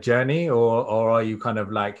still on a journey, or are you kind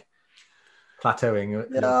of like plateauing?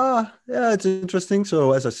 Yeah, it's interesting.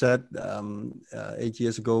 So as I said, 8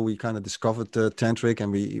 years ago, we kind of discovered tantric,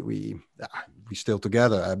 and we still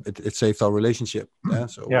together. It saved our relationship. Yeah.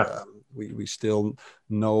 So we still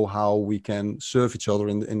know how we can serve each other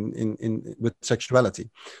in with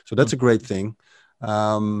sexuality. So that's a great thing.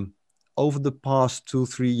 Over the past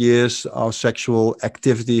 2-3 years, our sexual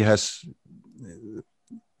activity has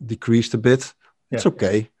decreased a bit. It's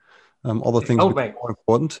okay. Other things become more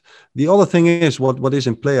important. The other thing is what is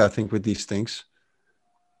in play, I think, with these things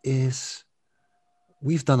is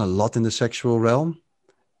we've done a lot in the sexual realm,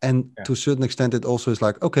 and to a certain extent, it also is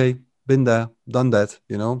like, okay, been there, done that,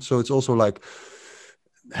 you know. So it's also like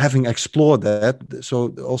having explored that. So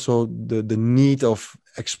also the need of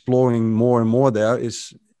exploring more and more there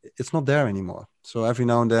it's not there anymore. So every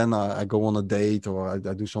now and then I go on a date, or I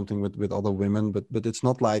do something with other women, but it's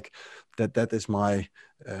not like that is my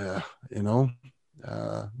you know,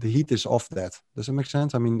 the heat is off that. Does it make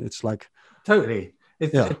sense? I mean, it's like totally.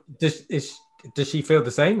 It's Does she feel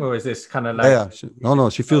the same, or is this kind of Yeah, like? yeah. No,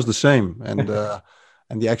 she feels the same, and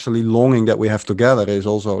the actually longing that we have together is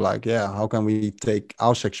also like, yeah, how can we take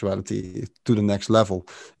our sexuality to the next level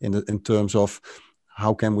in terms of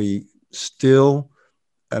how can we still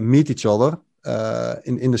meet each other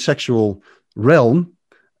in the sexual realm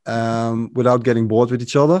without getting bored with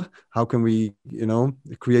each other? How can we,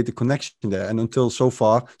 create a connection there? And until so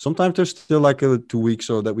far, sometimes there's still like 2 weeks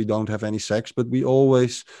or that we don't have any sex, but we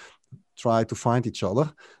always try to find each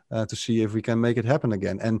other to see if we can make it happen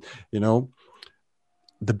again. And,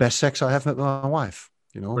 the best sex I have with my wife.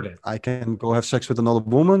 Brilliant. I can go have sex with another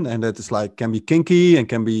woman, and that is like can be kinky and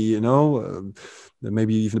can be,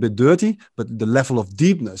 maybe even a bit dirty, but the level of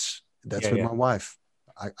deepness that's with my wife.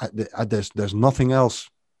 There's nothing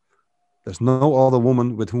else. There's no other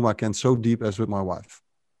woman with whom I can so deep as with my wife.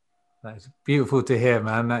 That is beautiful to hear,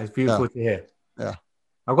 man. That is beautiful to hear. Yeah.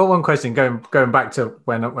 I've got one question going back to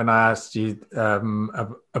when I asked you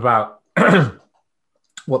about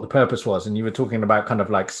what the purpose was, and you were talking about kind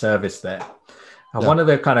of like service there. And one of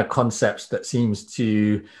the kind of concepts that seems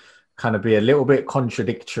to kind of be a little bit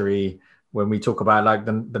contradictory when we talk about like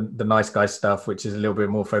the nice guy stuff, which is a little bit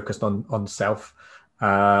more focused on self,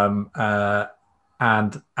 and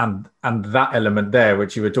that element there,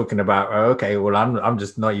 which you were talking about. Oh, okay, well, I'm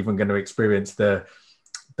just not even going to experience the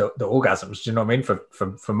orgasms. Do you know what I mean?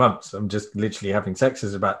 For months, I'm just literally having sex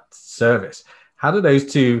is about service. How do those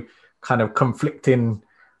two kind of conflicting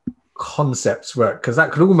concepts work? Because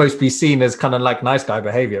that could almost be seen as kind of like nice guy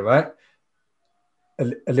behavior, right?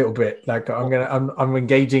 A little bit like I'm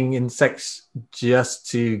engaging in sex just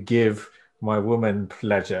to give my woman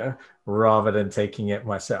pleasure rather than taking it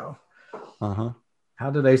myself. How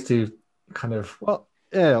do those two kind of? Well,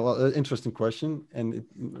 interesting question, and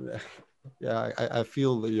I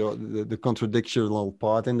feel the contradictional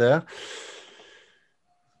part in there.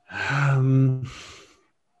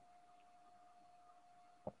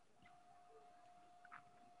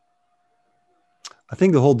 I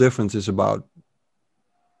think the whole difference is about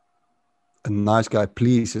a nice guy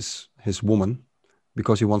pleases his woman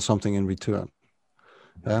because he wants something in return.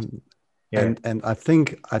 And I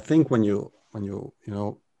think when you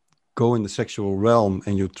go in the sexual realm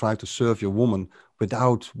and you try to serve your woman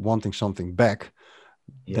without wanting something back,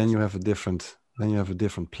 then you have a different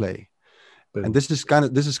play. Boom. And this is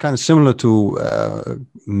kind of similar to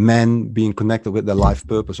men being connected with their life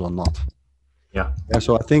purpose or not. Yeah.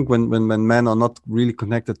 So I think when men are not really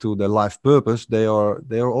connected to their life purpose, they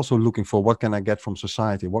are also looking for what can I get from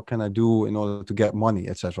society, what can I do in order to get money,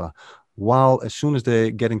 etc. While as soon as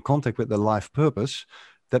they get in contact with their life purpose,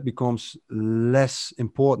 that becomes less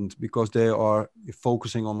important because they are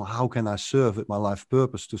focusing on how can I serve with my life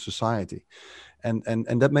purpose to society, and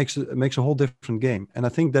that makes a whole different game. And I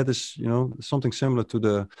think that is something similar to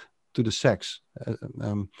the sex.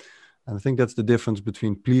 And I think that's the difference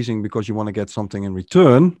between pleasing because you want to get something in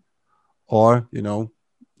return, or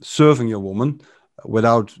serving your woman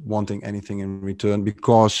without wanting anything in return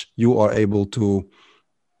because you are able to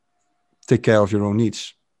take care of your own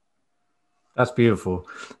needs. That's beautiful,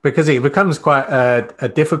 because it becomes quite a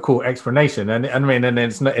difficult explanation, and I mean, and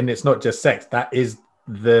it's not just sex. That is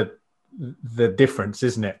the difference,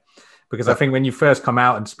 isn't it? Because I think when you first come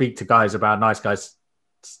out and speak to guys about nice guys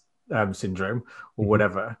syndrome or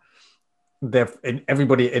whatever,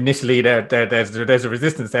 everybody initially there's a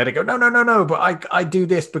resistance there. They go, no, but I do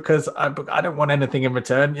this because I don't want anything in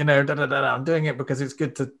return. I'm doing it because it's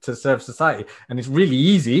good to serve society, and it's really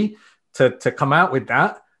easy to come out with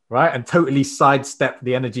that. Right, and totally sidestep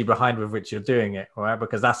the energy behind with which you're doing it, right?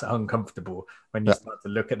 Because that's uncomfortable when you start to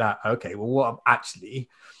look at that. Okay, well, what's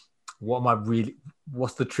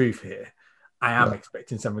the truth here? I am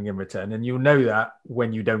expecting something in return, and you'll know that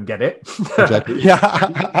when you don't get it. Exactly.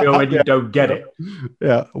 When you don't get it.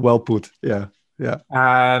 Yeah, well put. Yeah.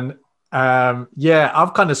 And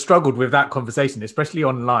I've kind of struggled with that conversation, especially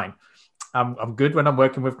online. I'm good when I'm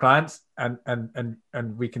working with clients and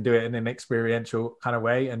we can do it in an experiential kind of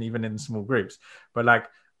way and even in small groups. But like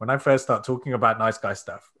when I first start talking about nice guy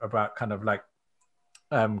stuff, about kind of like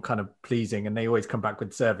kind of pleasing, and they always come back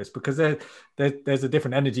with service because there's a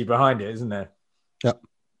different energy behind it, isn't there? Yeah.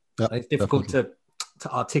 It's difficult to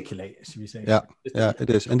articulate, should we say? Yeah, it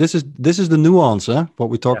is. And this is the nuance, what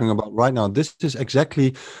we're talking about right now. This is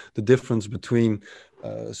exactly the difference between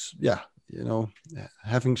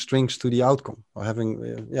having strings to the outcome, or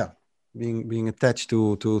having being attached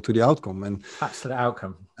to the outcome, and attached to the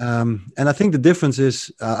outcome. And I think the difference is,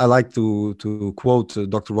 I like to quote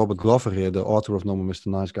Dr. Robert Glover here, the author of Normal Mr.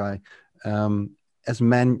 Nice Guy. As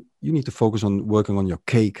men, you need to focus on working on your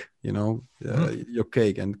cake, your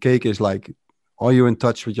cake, and cake is like Are you in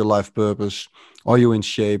touch with your life purpose? Are you in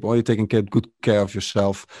shape? Are you taking good care of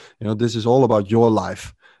yourself? This is all about your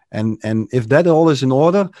life. And if that all is in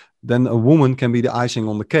order, then a woman can be the icing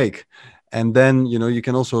on the cake. And then, you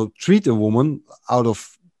can also treat a woman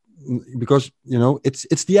because,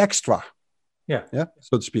 it's the extra. Yeah.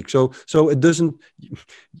 So to speak. So it doesn't,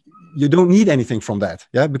 you don't need anything from that.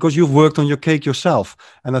 Yeah. Because you've worked on your cake yourself.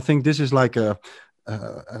 And I think this is like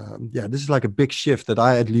this is like a big shift that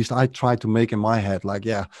I try to make in my head. Like,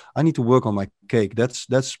 I need to work on my cake.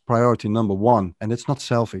 That's priority number one. And it's not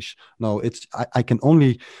selfish. No, I can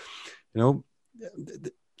only,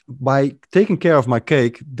 by taking care of my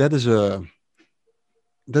cake, that is a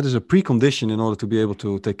precondition in order to be able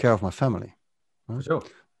to take care of my family. Right? For sure.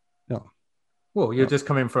 Yeah. Well, you're just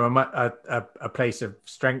coming from a place of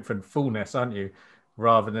strength and fullness, aren't you?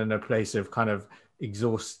 Rather than a place of kind of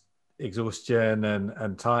exhaustion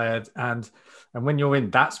and tired. And when you're in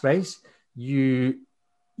that space, you're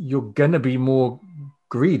gonna be more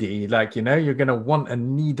greedy. Like, you're gonna want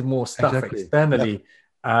and need more stuff externally.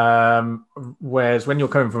 Yeah. Whereas when you're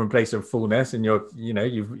coming from a place of fullness and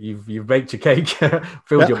you've baked your cake,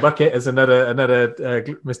 filled your bucket, as another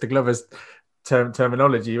Mr. Glover's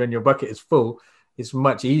terminology, when your bucket is full, it's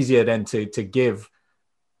much easier then to give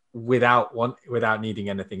without needing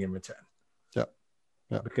anything in return.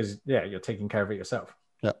 Yeah. Because you're taking care of it yourself.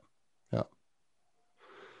 Yeah.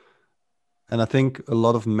 And I think a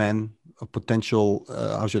lot of men, a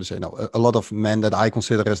lot of men that I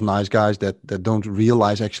consider as nice guys that don't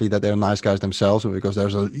realize actually that they're nice guys themselves, because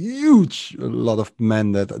there's a lot of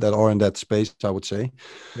men that are in that space, I would say.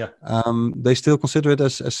 Yeah. They still consider it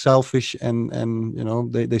as selfish, and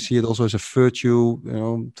they see it also as a virtue,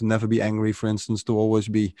 to never be angry, for instance, to always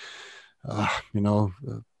be,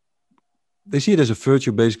 they see it as a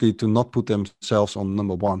virtue, basically, to not put themselves on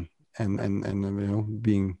number one, and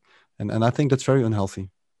being. And I think that's very unhealthy.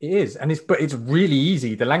 It is. And it's really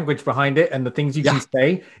easy. The language behind it and the things you can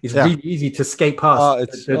say is really easy to skate past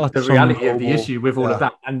the reality of the issue with all of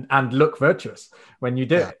that and look virtuous when you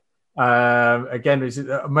do it. Again,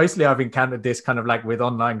 mostly I've encountered this kind of like with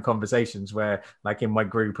online conversations where, like in my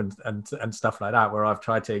group and stuff like that, where I've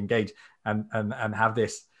tried to engage and have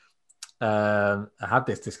this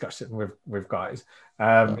discussion with guys.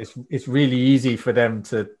 It's really easy for them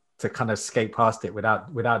to kind of skate past it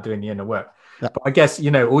without doing the inner work. But I guess,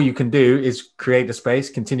 all you can do is create the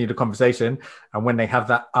space, continue the conversation. And when they have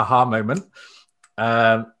that aha moment,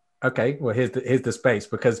 okay, well, here's the space.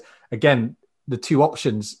 Because again, the two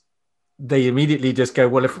options, they immediately just go,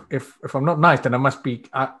 well, if I'm not nice, then I must be,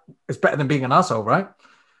 it's better than being an asshole, right?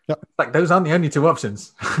 Yeah. Like, those aren't the only two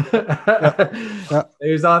options.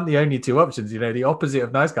 Those aren't the only two options. The opposite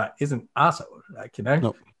of nice guy isn't asshole. Like,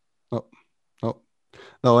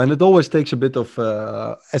 No, and it always takes a bit of,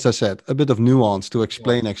 as I said, a bit of nuance to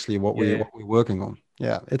explain actually what we're working on.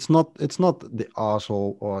 Yeah, it's not the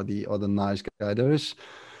asshole or the nice guy. There is,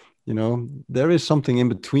 there is something in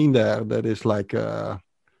between there that is like.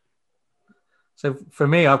 So for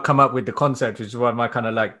me, I've come up with the concept, which is why my kind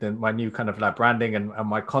of like my new kind of like branding and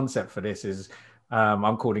my concept for this is,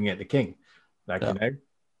 I'm calling it the King, like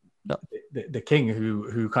the king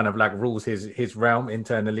who kind of like rules his realm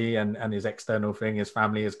internally and his external thing, his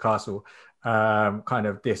family, his castle. Kind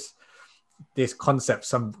of this concept,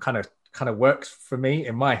 some kind of works for me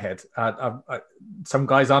in my head. Some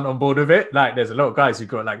guys aren't on board with it. Like, there's a lot of guys who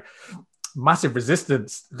got like massive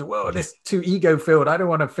resistance. The world is too ego filled. I don't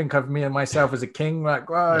want to think of me and myself as a king. Like,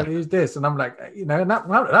 wow, who's this? And I'm like, and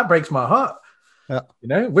that breaks my heart. Yeah.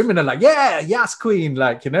 Women are like, yes, queen.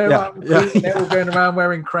 Like, they're all going around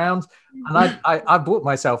wearing crowns. And I bought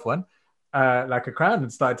myself one, like a crown,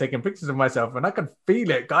 and started taking pictures of myself. And I could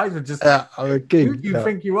feel it. Guys are just like, I'm a king. Who do you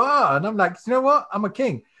think you are? And I'm like, you know what? I'm a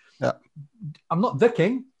king. Yeah. I'm not the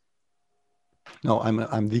king. No,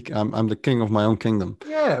 I'm the king of my own kingdom.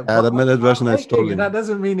 Yeah. That resonates totally. And that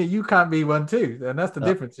doesn't mean that you can't be one too. And that's the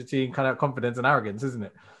difference between kind of confidence and arrogance, isn't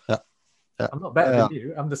it? Yeah. I'm not better than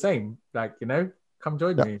you. I'm the same. Like, come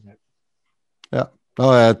join me. Yeah.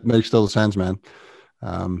 Oh, it makes total sense, man.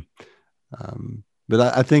 But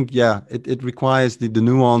I think, it requires the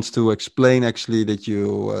nuance to explain actually that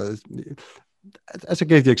you, as I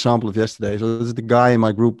gave the example of yesterday. So there's the guy in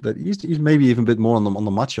my group that he's maybe even a bit more on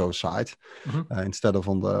the macho side, instead of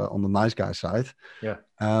on the nice guy side. Yeah.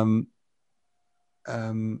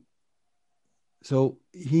 So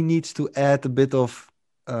he needs to add a bit of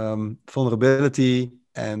vulnerability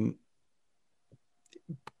and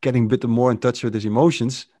getting a bit more in touch with his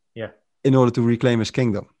emotions, in order to reclaim his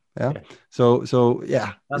kingdom. Yeah. So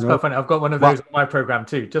yeah. That's quite funny. I've got one of those on my program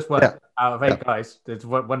too. Just one out of 8 guys. There's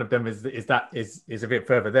one of them is a bit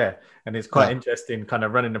further there, and it's quite interesting, kind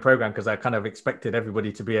of running the program, because I kind of expected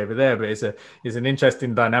everybody to be over there, but it's an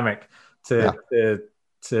interesting dynamic to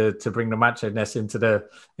bring the macho-ness into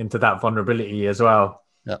that vulnerability as well.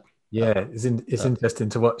 It's interesting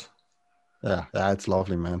to watch. It's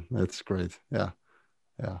lovely, man. It's great. Yeah.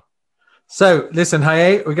 So listen,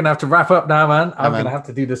 Hajee, we're gonna have to wrap up now, man. I'm gonna have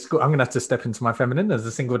to do the school. I'm gonna have to step into my feminine as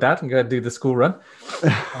a single dad and go and do the school run.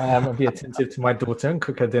 And be attentive to my daughter and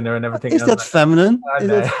cook her dinner and everything. Is that feminine?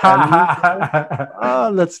 Let's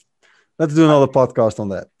do another podcast on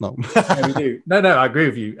that. No, we do. No, I agree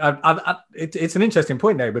with you. It's an interesting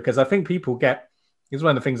point though, because I think people it's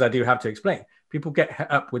one of the things I do have to explain. People get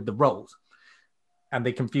up with the roles, and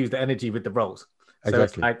they confuse the energy with the roles. So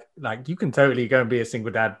exactly. It's like you can totally go and be a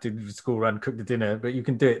single dad, do the school run, cook the dinner, but you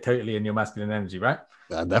can do it totally in your masculine energy, right?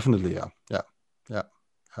 Yeah, definitely. Yeah.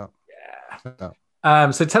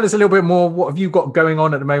 So tell us a little bit more. What have you got going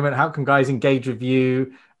on at the moment? How can guys engage with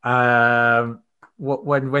you?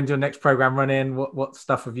 When's your next program running? What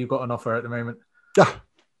stuff have you got on offer at the moment? Yeah,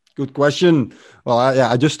 good question. Well,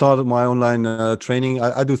 I just started my online training.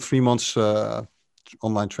 I do 3 months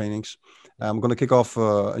online trainings. I'm going to kick off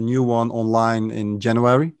a new one online in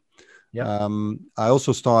January. Yeah. I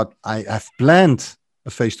have planned a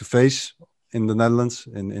face-to-face in the Netherlands,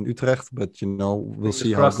 in Utrecht, but we'll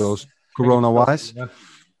see how it goes Corona-wise.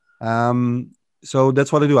 So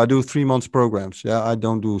that's what I do. I do 3 months programs. Yeah, I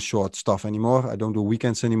don't do short stuff anymore. I don't do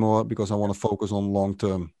weekends anymore, because I want to focus on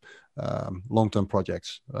long-term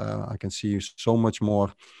projects. I can see so much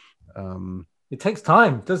more. It takes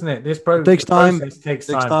time, doesn't it? It takes time.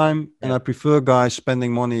 And I prefer guys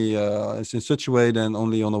spending money in such a way than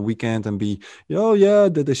only on a weekend and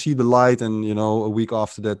that they see the light, and a week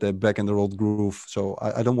after that they're back in their old groove. So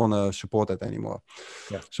I don't want to support that anymore.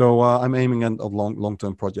 Yeah. So I'm aiming at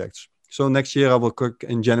long-term projects. So next year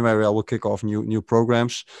in January I will kick off new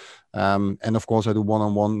programs, and of course I do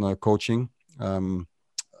one-on-one coaching.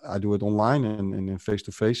 I do it online and in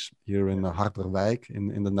face-to-face here in Harderwijk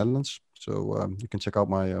in the Netherlands. So you can check out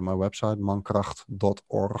my website,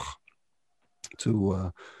 mankracht.org,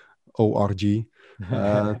 ORG,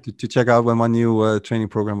 to check out when my new training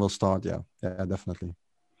program will start. Yeah, definitely.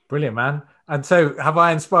 Brilliant, man. And so have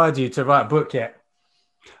I inspired you to write a book yet?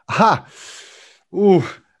 Aha! Ooh,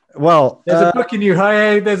 well. There's a book in you,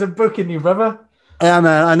 Hajee. There's a book in you, brother. Yeah,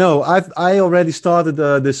 man, I know. I already started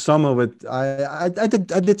this summer with. I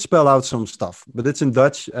did spell out some stuff, but it's in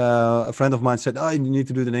Dutch. A friend of mine said, "Oh, you need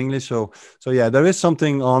to do it in English." So yeah, there is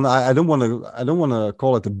something on. I don't want to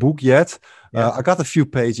call it a book yet. Yeah. I got a few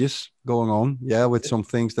pages going on. Yeah, with some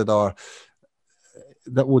things that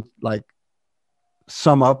would like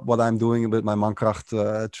sum up what I'm doing with my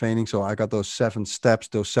Mankracht training. So I got those 7 steps,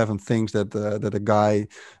 those 7 things that a guy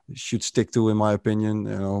should stick to, in my opinion.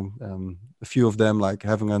 A few of them, like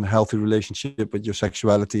having a healthy relationship with your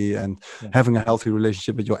sexuality and having a healthy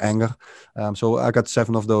relationship with your anger. So I got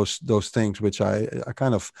 7 of those things, which I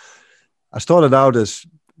started out as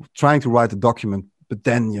trying to write a document, but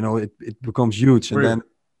then it becomes huge, and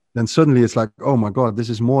then suddenly it's like, oh my God, this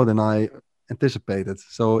is more than I anticipated.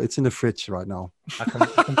 So it's in the fridge right now. I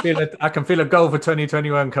can feel it. I can feel a goal for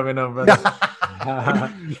 2021 coming on, brother. And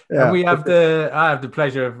I have the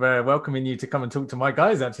pleasure of welcoming you to come and talk to my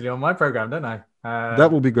guys actually on my program, don't I?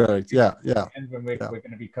 That will be great. Yeah. And when we're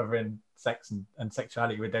going to be covering sex and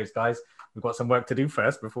sexuality with those guys, we've got some work to do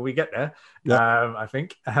first before we get there. I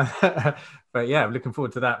think. But yeah, I'm looking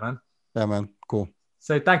forward to that, man. Yeah, man. Cool.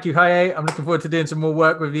 So thank you, Hajee. I'm looking forward to doing some more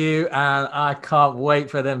work with you, and I can't wait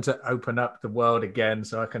for them to open up the world again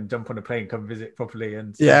so I can jump on a plane, come visit properly.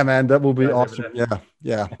 And yeah, man, that will be awesome.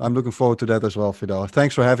 Yeah. I'm looking forward to that as well, Fidel.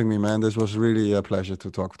 Thanks for having me, man. This was really a pleasure to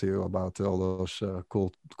talk to you about all those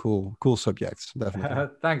cool subjects. Definitely.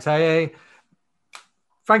 Thanks, Hajee.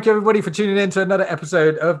 Thank you, everybody, for tuning in to another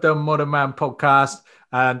episode of the Modern Man Podcast.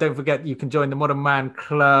 And don't forget, you can join the Modern Man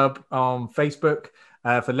Club on Facebook.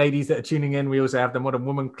 For ladies that are tuning in, we also have the Modern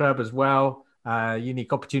Woman Club as well.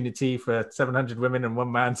 Unique opportunity for 700 women and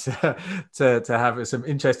one man to have some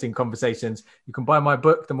interesting conversations. You can buy my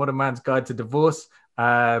book, The Modern Man's Guide to Divorce,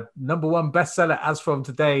 #1 bestseller as from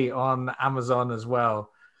today on Amazon as well.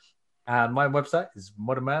 And my website is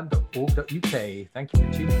modernman.org.uk. Thank you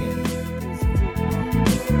for tuning in.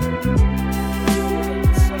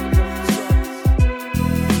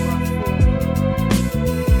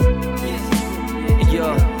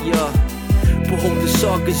 behold the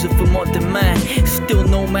sagas of a modern man. Still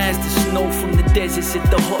nomads, the snow from the deserts at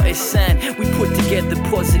the hottest sand. We put together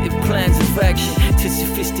positive plans of action to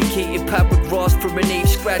sophisticated paragraphs for an ape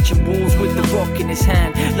scratching walls with the rock in his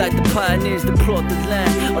hand. Like the pioneers that plot the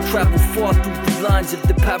land, I'll travel far through the lines of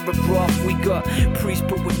the paragraph. We got priests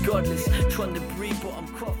but we're godless, trying to breathe but I'm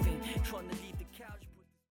coughing, trying to